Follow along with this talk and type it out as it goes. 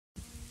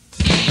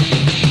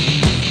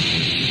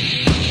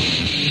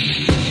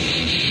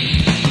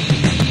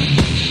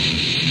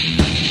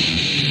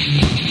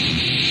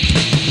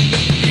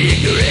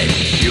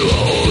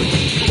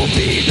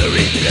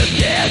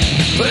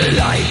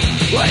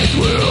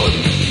world,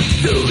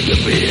 soon to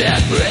be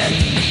at rest.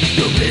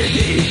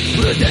 Stupidity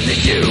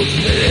protecting you,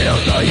 and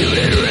it'll tell you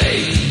in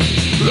race.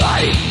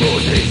 Right,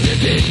 most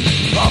existence,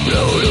 I'll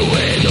blow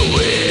away the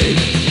wind.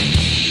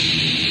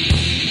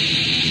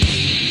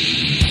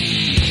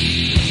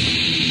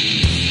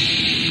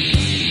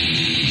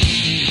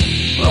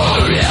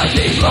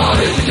 Reality,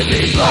 reality to be,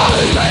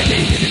 reality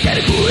is a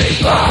category.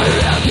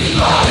 Reality is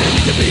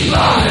to be,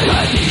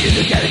 reality is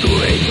a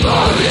category.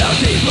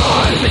 Reality is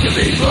to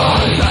be,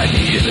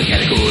 reality is a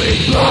category.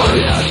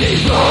 Reality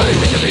is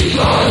to be,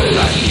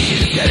 reality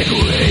is a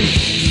category.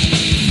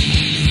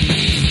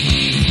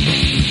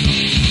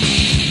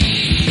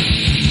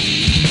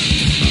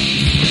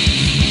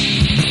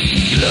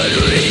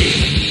 Cluttering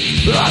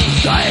of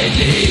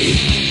society,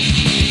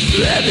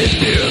 every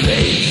fear of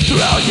me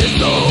surrounds your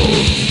soul.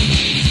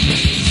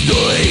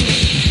 Story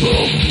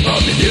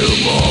of the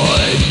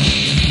newborn.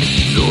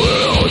 The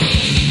world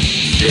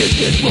is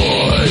just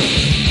born.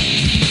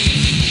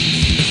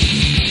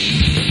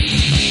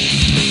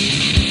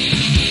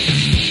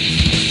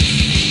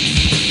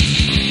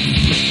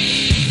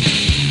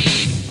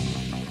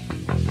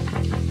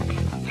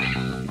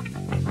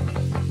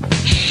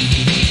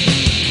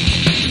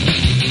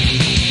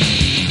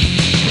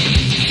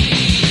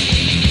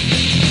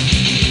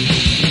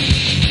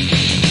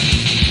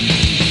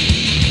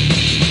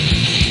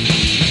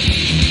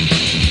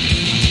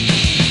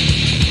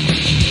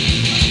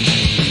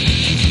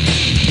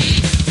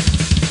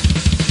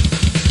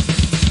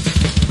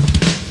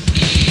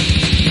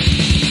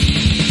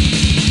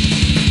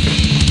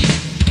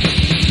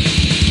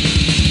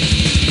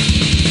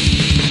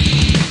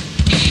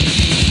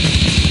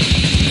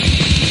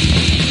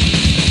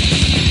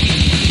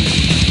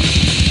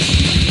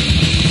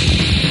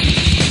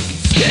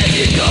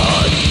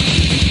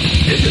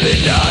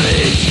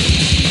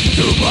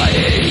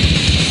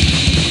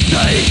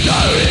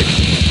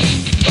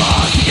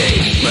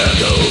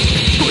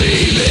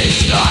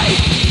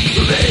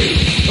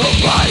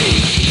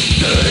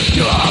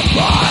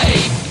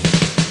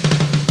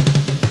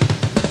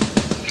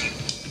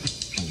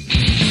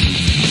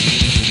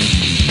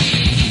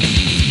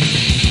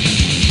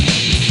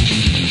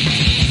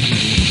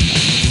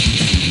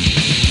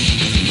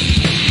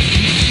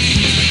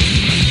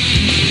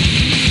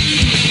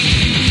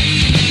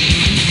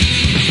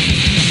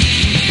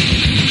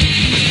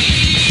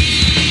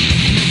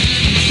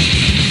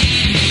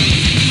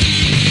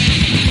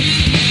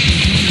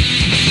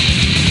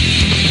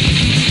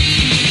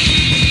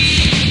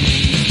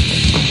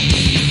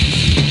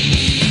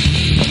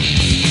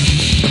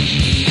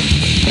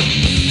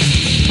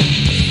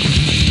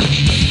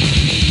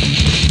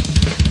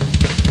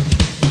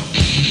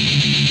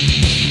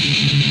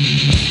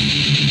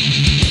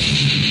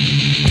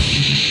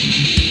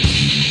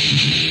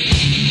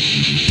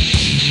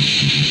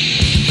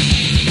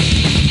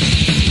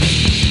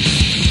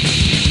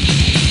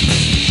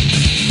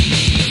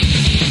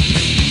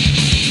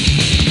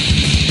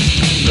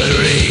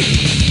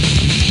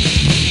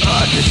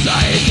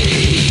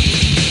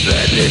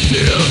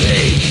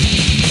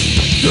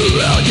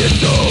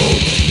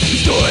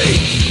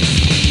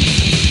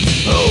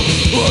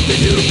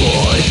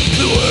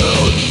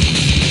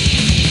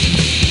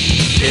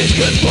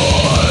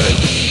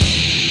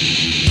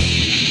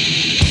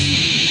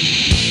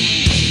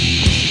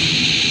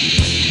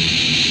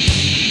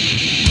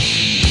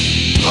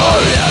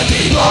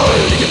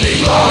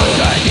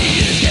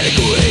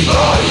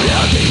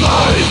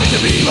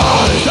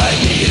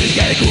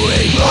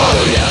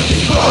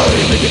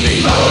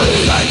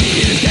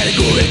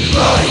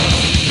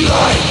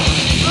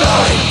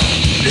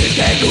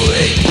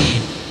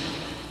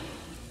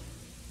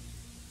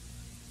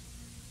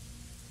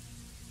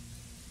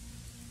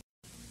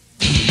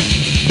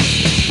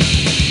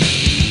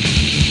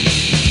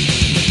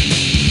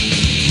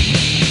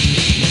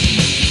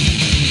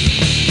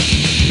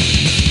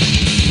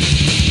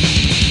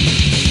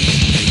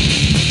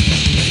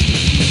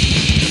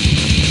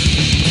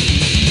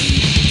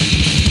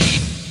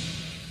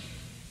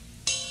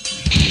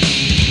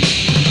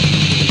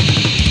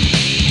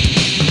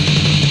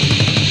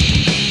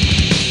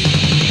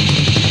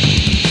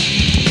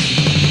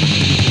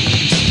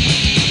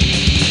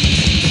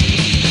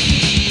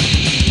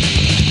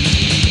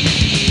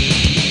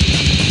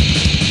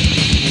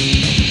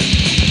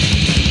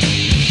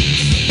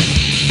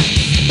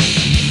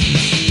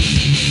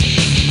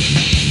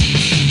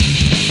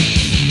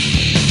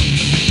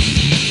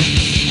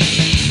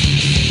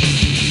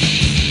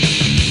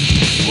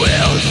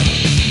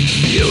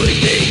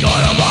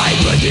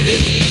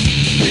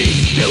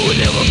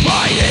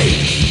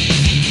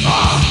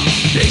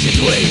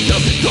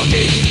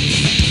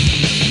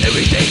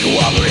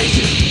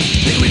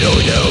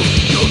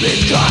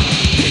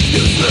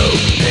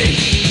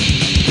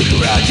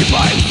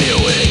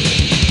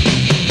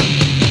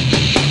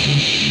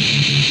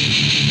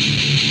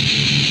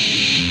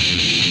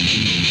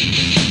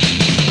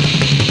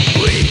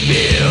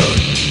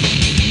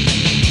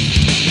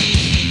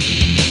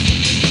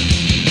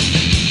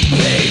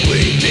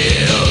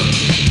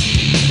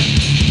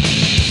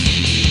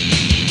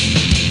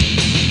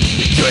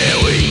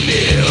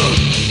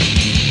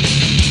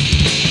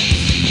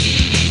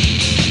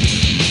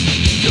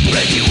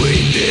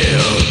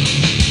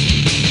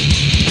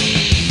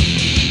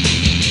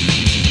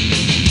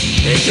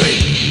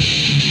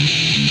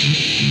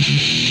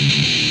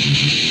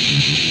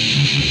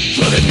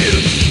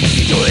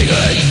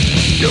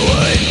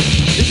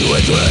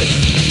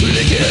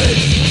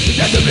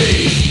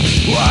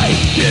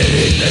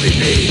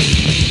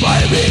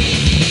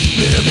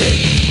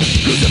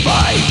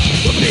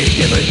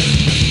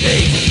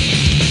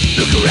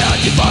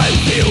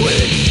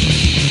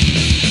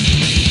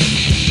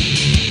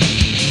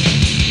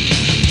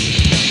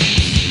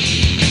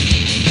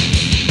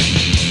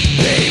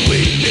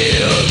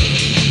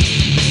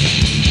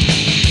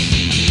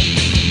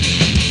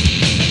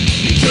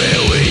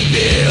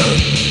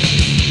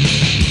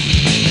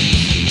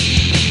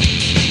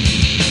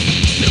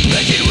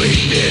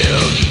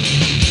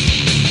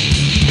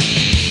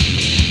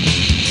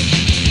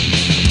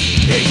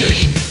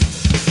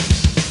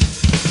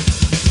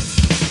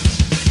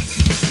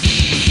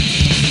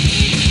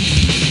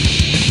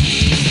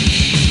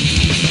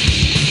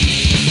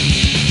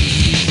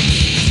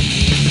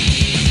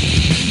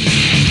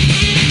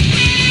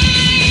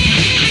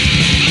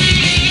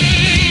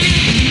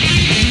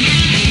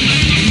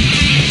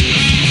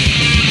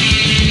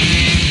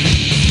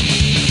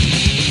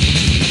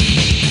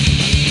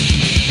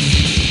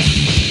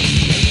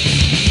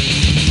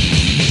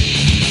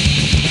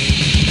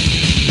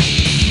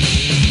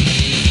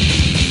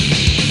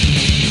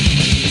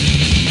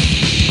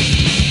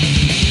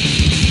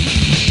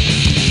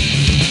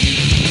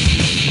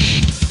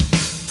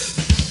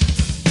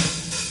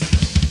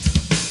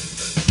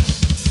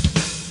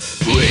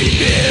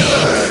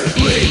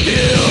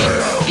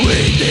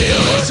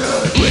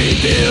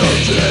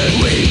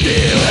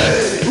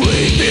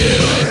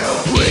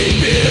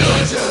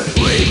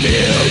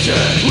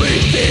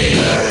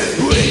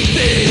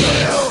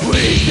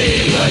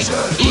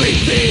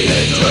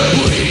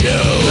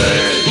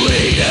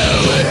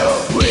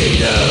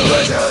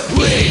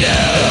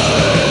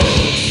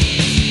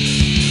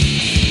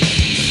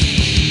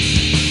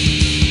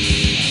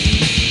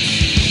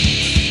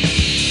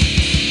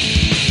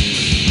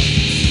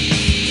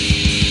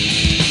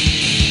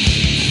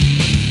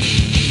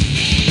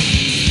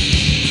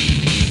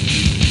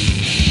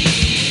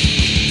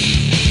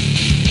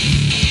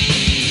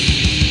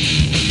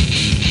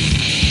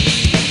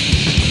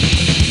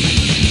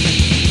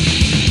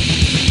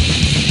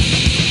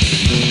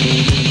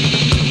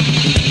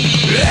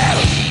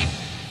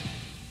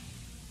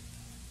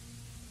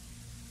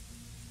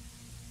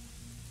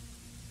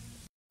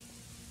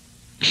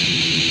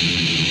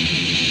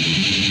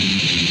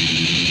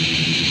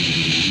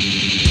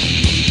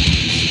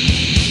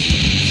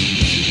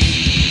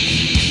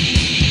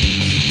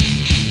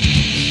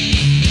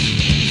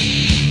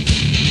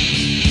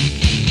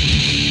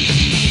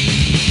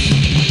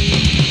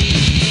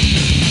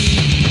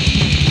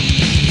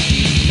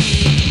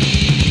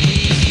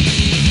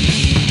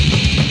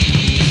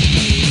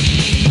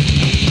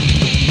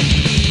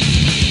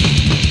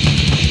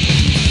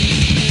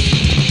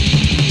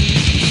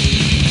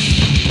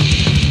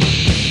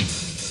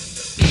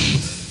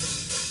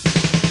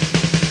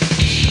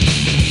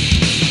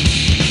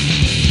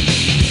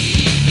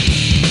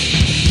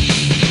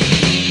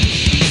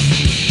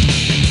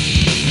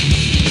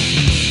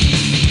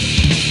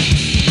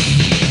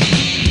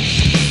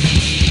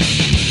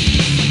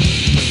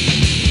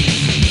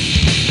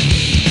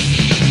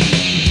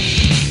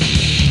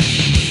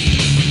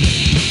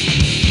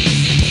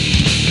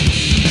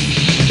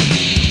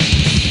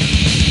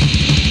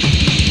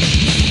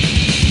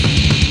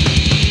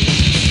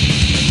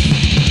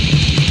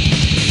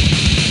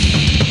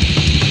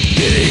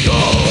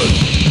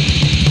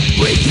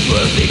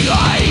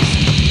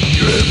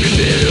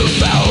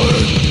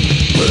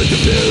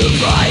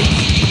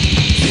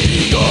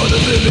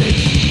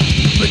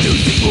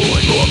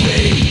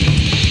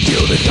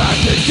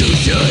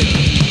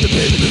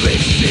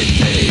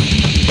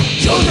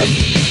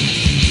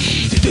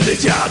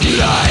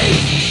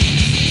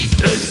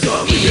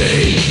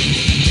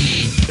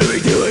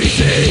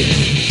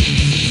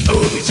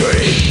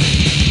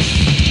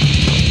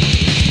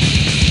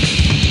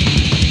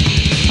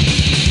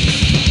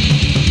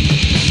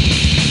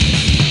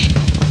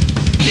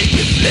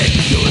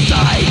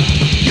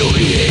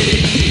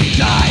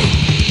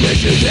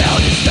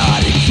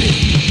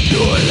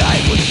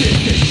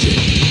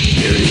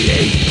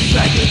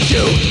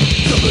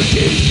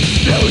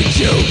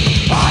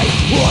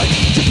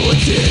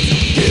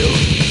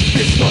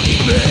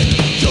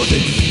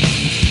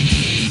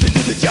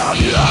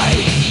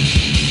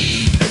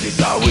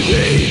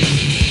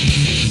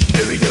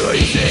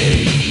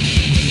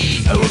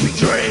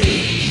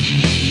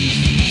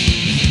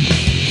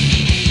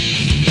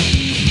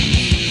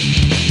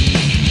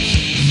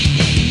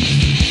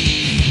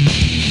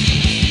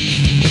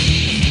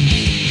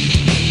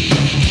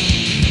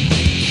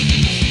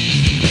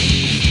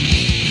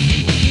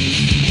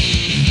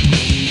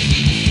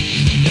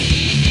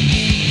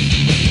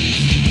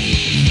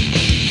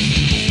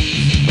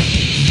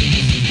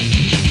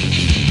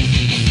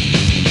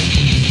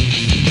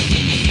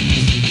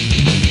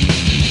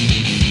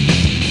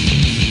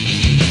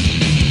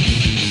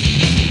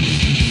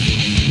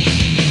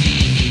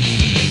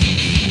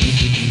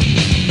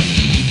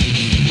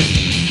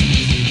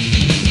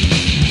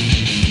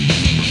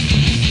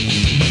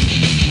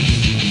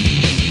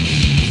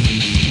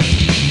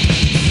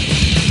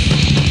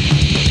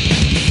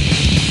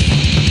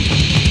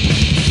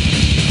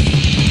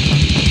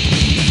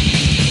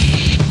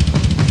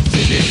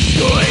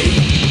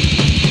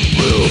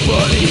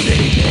 believe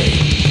anything,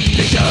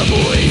 there's a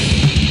voice.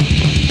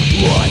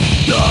 What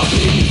the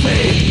people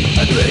say,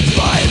 enriched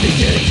by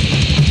allegiance.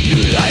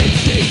 United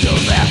States of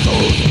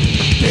assholes,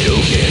 they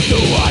don't get to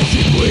watch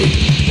it bleed.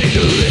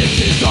 Ignorance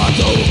is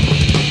also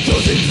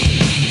chosen.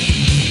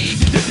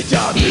 This is the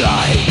job you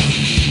lie.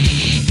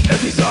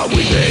 Every song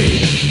we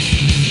made,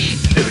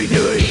 every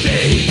do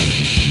anything,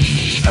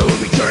 I will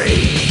betray.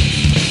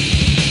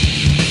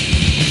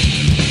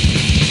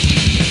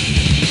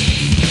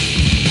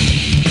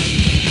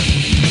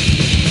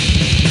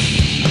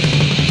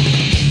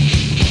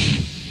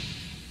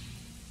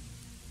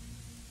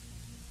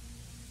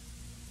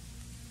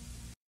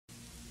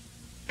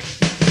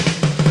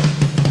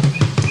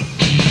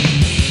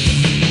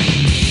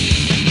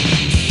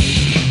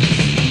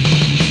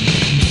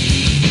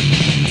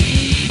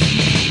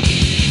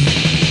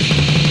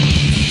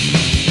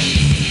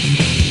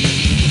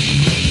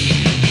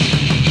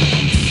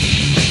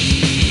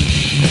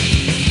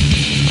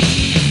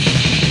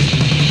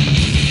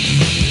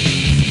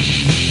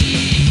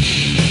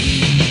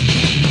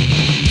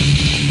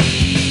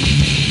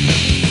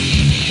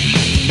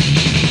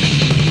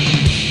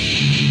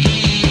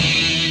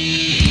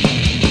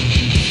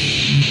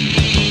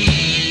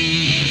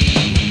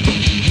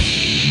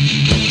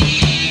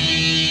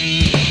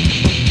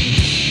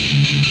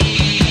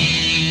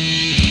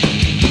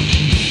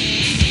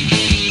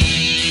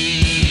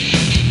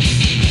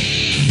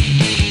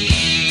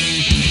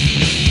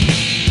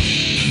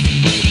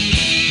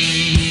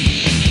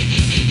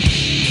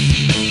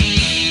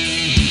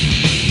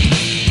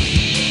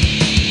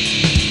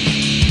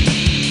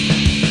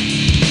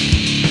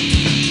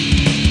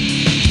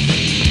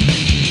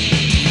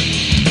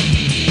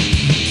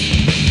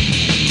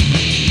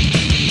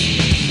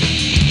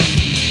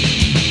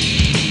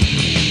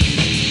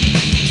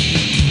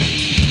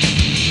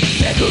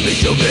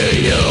 Sacrificial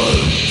burial,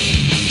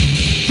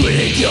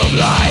 critics of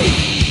life,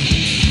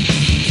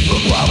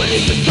 equality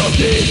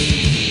consulted,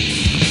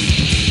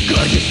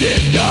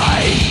 consciousness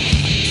dies,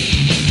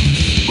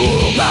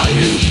 moral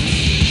values,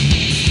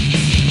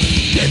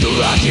 death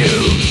around you,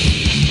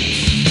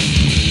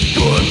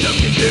 forms of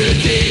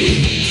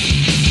conspiracy,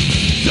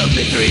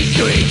 something to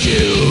restrain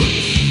you.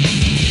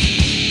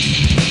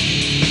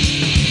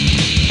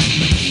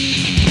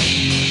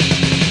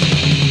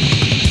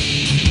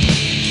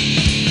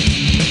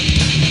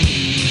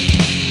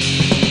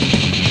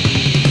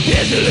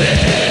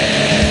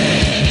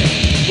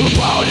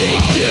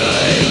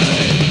 Abomination,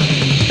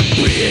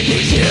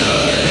 creation,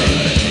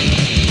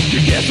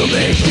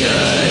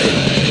 desolation.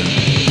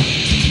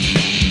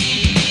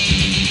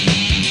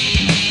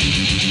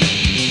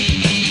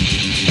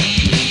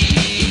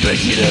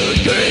 Destruction of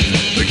occurrence,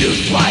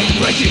 produced by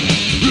aggression,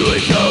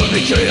 ruins of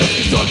material,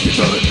 destruction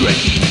from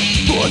aggression,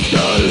 forced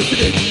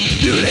hallucination,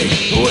 mutilate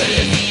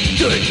awareness,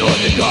 turns on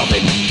the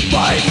coffin,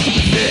 by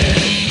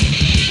superstition.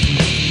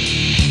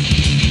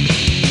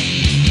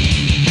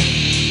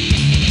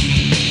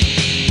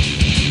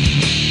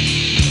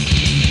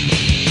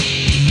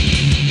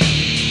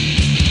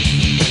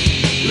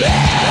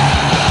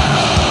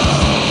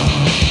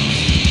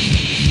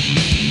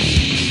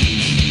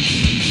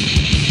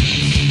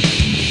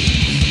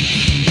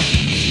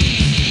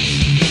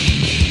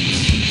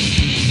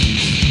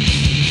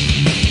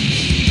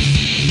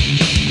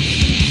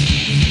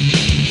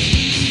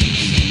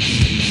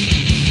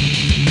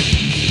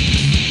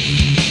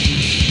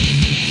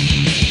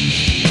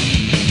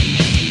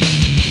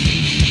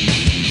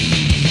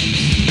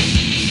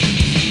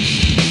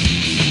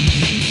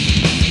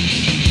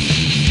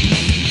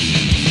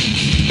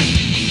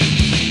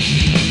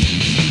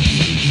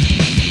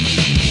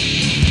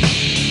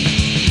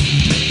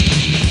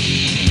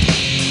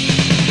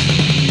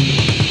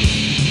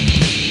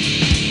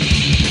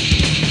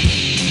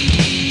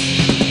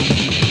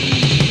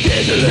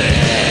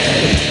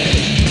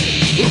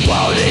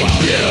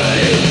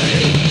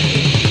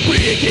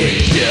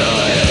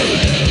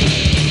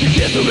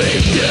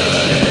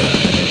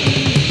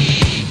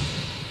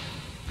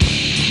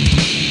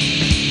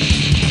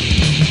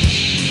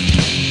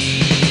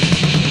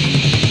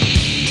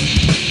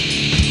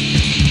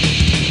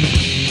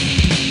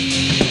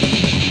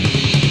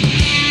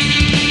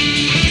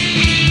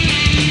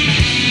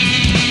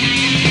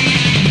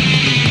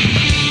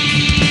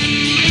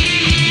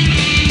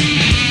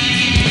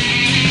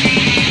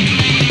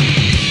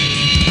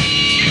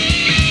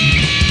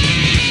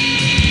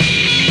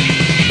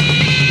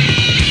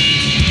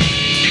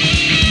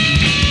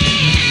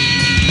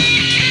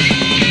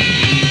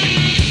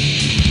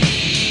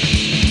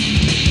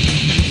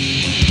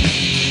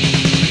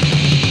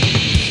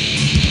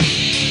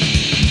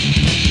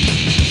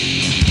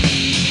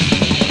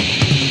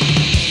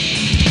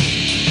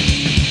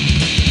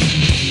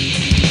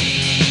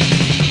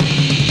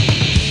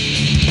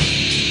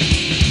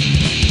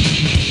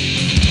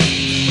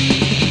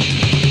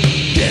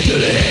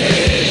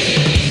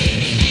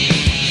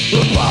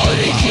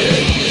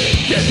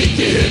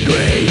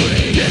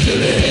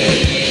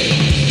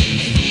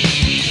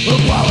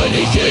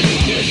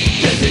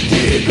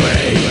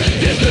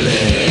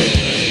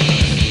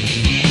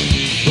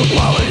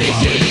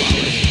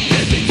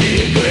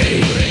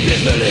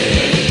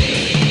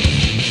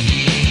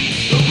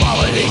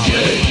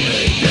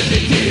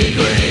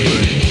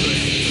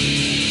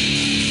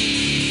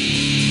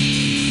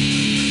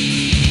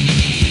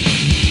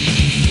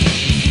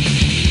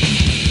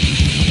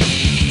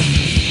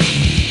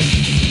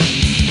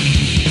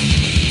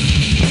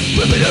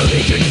 bit of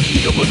hatred,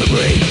 ego for the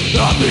brain.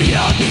 Our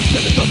reality,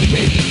 seven of the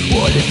game.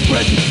 One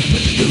expression,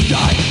 listen to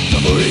die,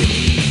 suffering.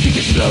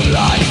 Condition of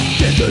life,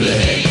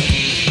 desolate.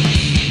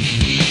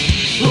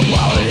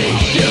 Abomination.